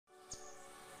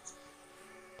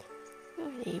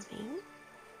Good evening.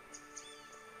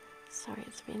 Sorry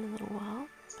it's been a little while,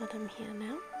 but I'm here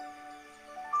now.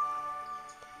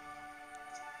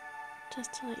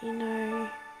 Just to let you know,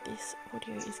 this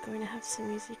audio is going to have some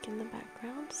music in the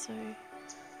background, so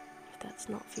if that's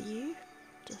not for you,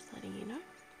 just letting you know.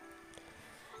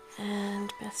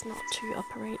 And best not to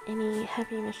operate any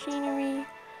heavy machinery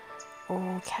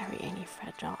or carry any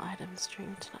fragile items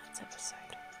during tonight's episode.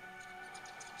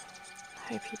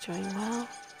 I hope you're doing well.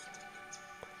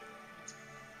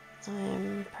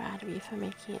 I'm proud of you for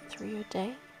making it through your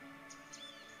day.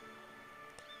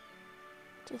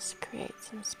 Just create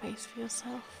some space for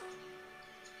yourself.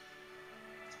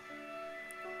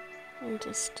 And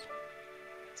just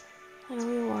let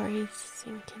all your worries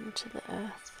sink into the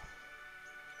earth.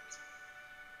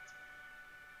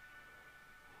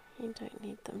 You don't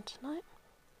need them tonight.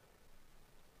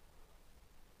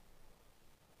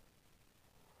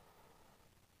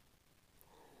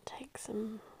 Take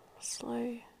some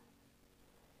slow,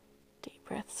 deep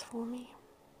breaths for me.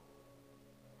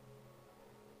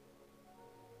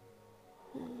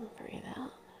 And breathe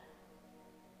out.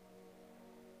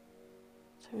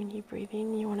 So when you breathe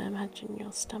in, you want to imagine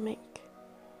your stomach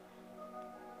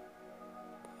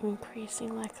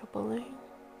increasing like a balloon.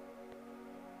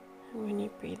 And when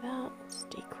you breathe out, it's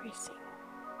decreasing.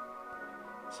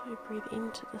 So you breathe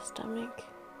into the stomach,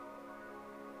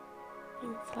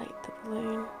 inflate the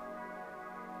balloon,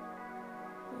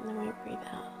 and then we breathe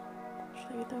out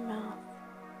through the mouth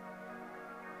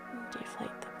and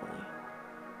deflate the balloon.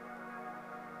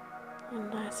 And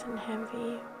nice and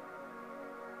heavy.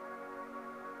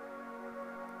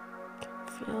 You can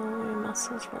feel your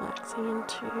muscles relaxing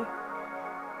into the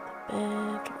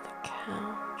bed or the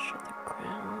couch or the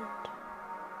ground.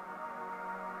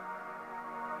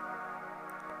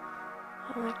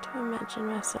 I like to imagine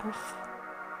myself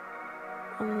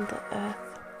on the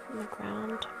earth, on the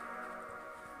ground.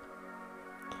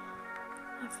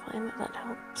 I find that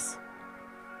helps.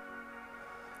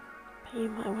 But you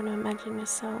might want to imagine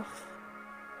yourself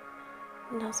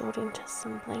nuzzled into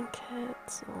some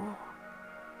blankets or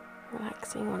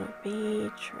relaxing on a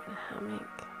beach or in a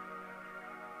hammock.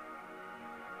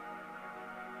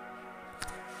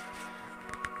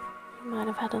 You might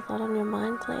have had a lot on your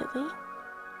mind lately.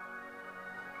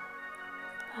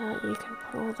 You can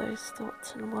put all those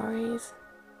thoughts and worries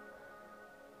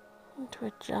into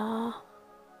a jar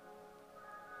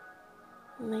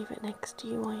and leave it next to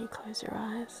you while you close your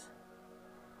eyes.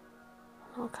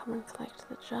 And I'll come and collect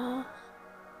the jar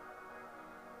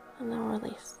and I'll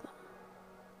release them.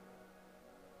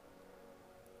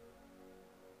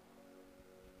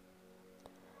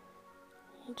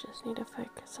 You just need to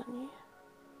focus on you.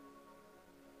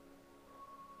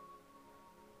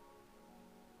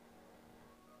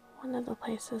 One of the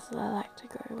places that I like to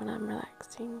go when I'm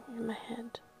relaxing in my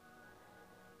head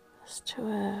is to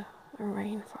a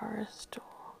rainforest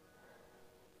or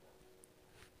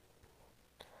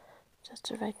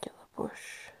just a regular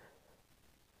bush.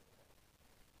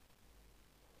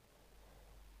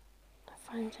 I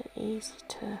find it easy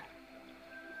to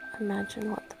imagine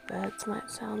what the birds might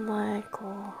sound like,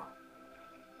 or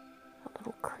a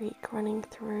little creek running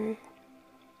through.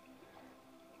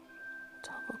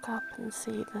 To look up and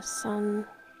see the sun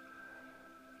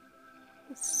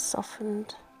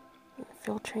softened and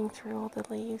filtering through all the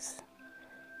leaves.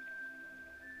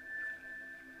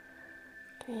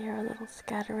 You can hear a little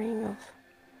scattering of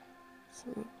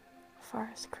some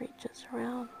forest creatures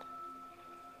around.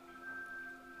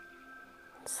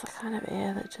 It's the kind of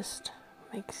air that just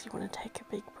makes you want to take a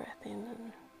big breath in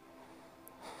and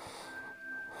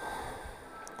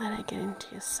let it get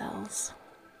into your cells.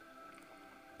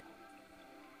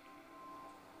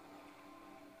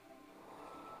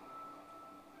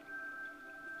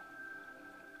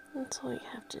 That's all you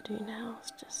have to do now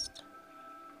is just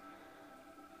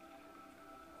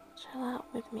chill out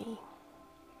with me.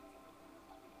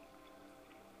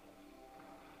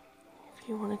 If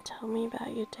you want to tell me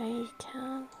about your day, you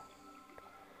can.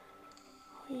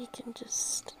 Or you can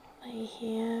just lay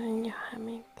here in your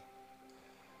hammock,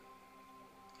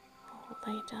 or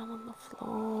lay down on the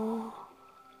floor,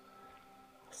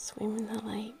 swim in the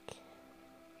lake,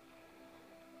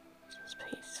 just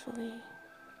peacefully.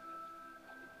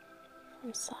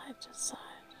 From side to side.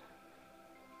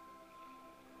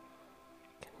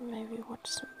 You can maybe watch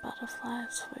some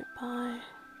butterflies float by,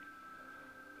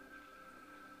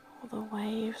 or the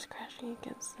waves crashing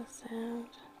against the sand.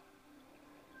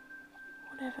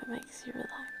 Whatever makes you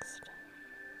relaxed.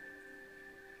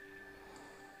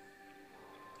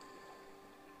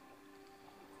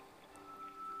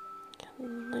 You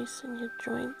can loosen your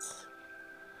joints,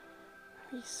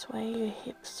 You sway your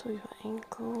hips or your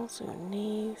ankles or your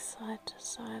knees side to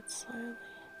side slowly.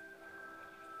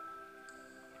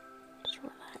 Just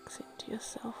relax into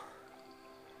yourself.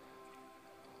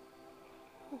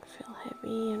 You feel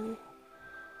heavy and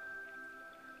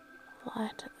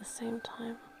light at the same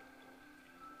time.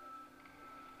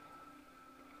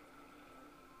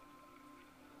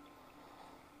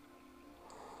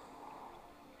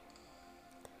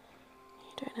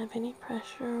 You don't have any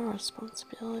pressure or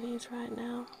responsibilities right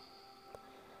now.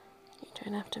 You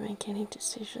don't have to make any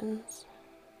decisions.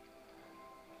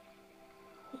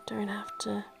 You don't have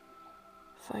to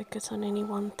focus on any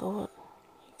one thought.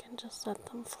 You can just let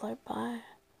them float by,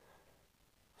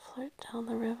 float down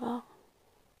the river.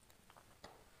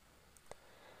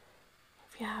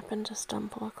 If you happen to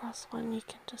stumble across one, you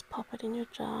can just pop it in your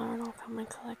jar and I'll come and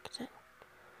collect it.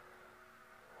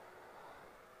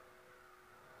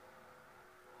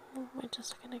 And we're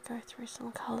just going to go through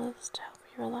some colours to help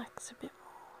you relax a bit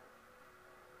more.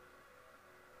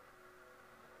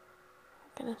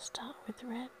 I'm going to start with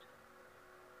red.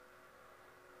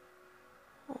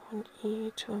 I want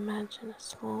you to imagine a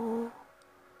small,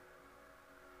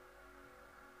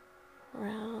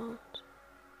 round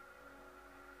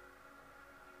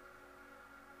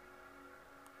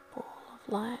ball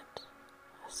of light,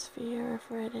 a sphere of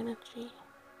red energy.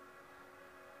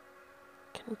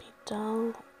 It can be dull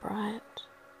or bright,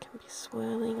 it can be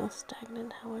swirling or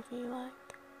stagnant, however you like.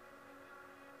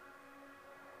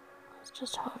 It's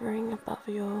just hovering above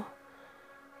your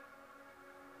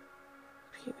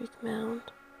pubic mound.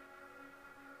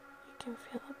 You can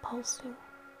feel it pulsing.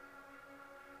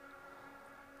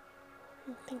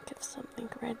 And think of something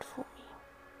red for me.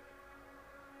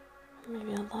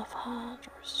 Maybe a love heart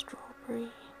or a strawberry,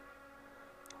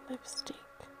 lipstick,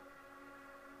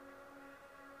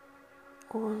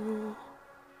 or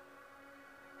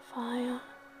fire.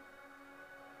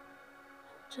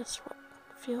 Just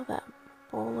feel that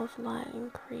ball of light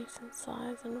increase in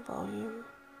size and volume.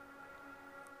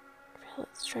 Feel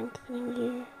it strengthening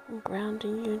you and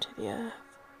grounding you into the earth.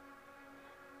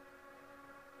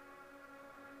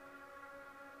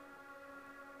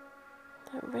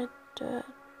 That red dirt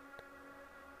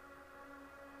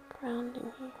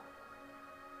grounding you,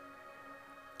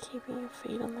 keeping your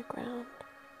feet on the ground,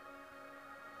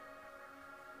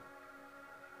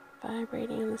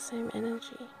 vibrating in the same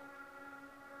energy,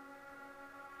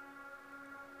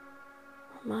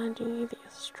 reminding you that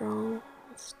you're strong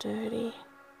and sturdy,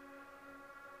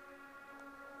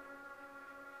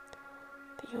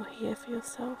 that you're here for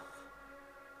yourself.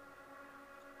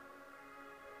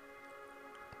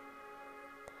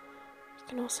 You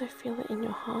can also feel it in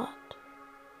your heart.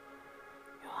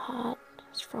 Your heart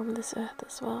is from this earth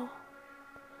as well.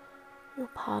 You're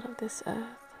part of this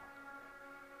earth.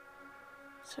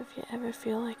 So if you ever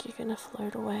feel like you're going to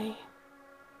float away, you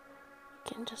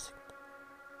can just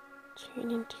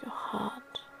tune into your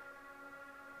heart.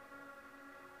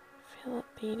 Feel it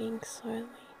beating slowly,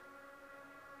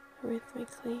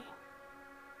 rhythmically.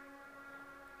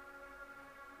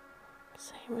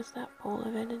 Same as that ball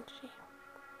of energy.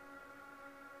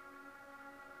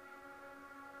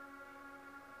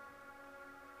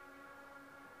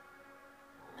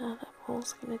 Now that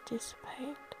ball's going to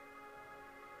dissipate,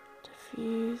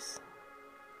 diffuse,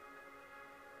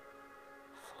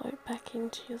 float back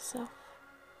into yourself,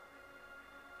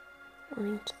 or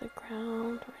into the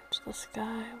ground, or into the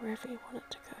sky, wherever you want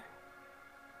it to go.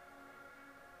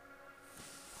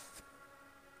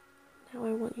 Now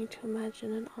I want you to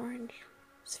imagine an orange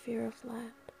sphere of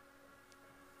light.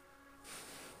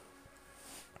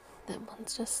 That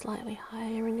one's just slightly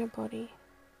higher in your body,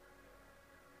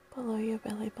 below your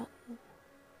belly button.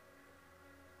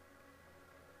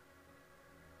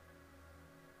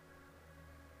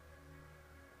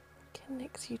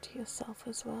 Connects you to yourself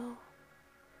as well,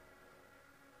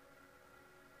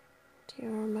 to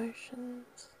your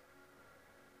emotions.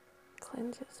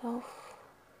 Cleanse yourself,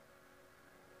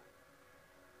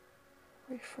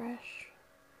 refresh,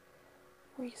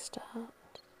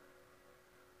 restart,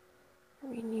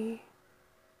 renew.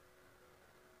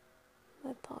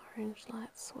 Let the orange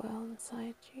light swirl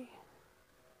inside you.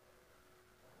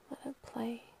 Let it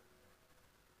play.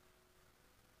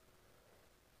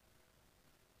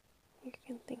 You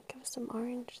can think of some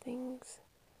orange things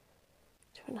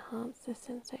to enhance the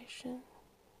sensation.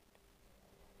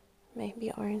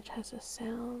 Maybe orange has a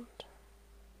sound,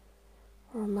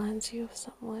 or reminds you of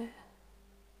somewhere,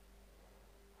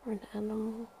 or an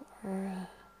animal, or a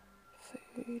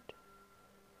food.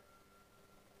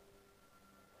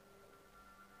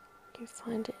 You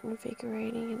find it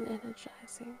invigorating and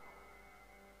energizing.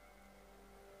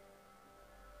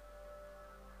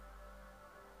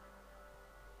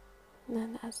 And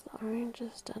then as the orange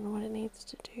has done what it needs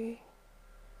to do, it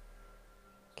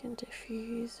can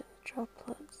diffuse and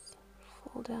droplets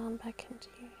fall down back into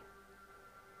you.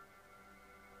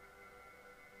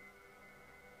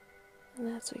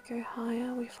 And as we go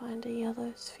higher, we find a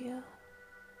yellow sphere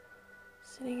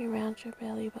sitting around your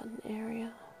belly button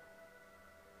area,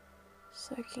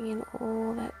 soaking in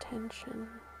all that tension,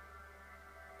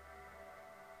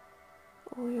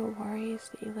 all your worries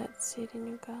that you let sit in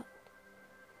your gut,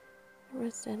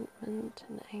 resentment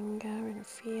and anger and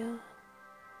fear.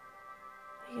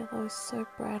 The yellow is so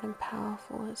bright and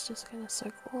powerful, it's just going to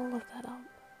soak all of that up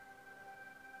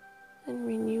and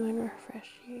renew and refresh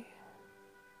you.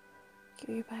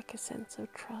 Give you back a sense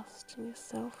of trust in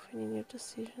yourself and in your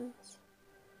decisions.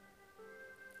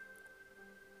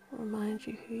 Remind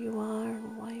you who you are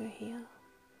and why you're here.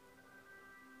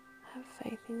 Have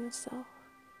faith in yourself.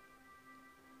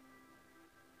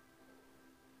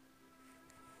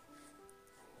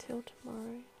 Until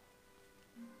tomorrow,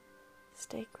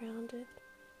 stay grounded,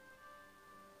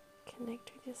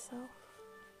 connect with yourself,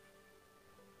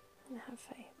 and have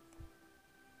faith.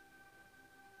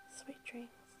 Sweet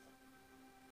dreams.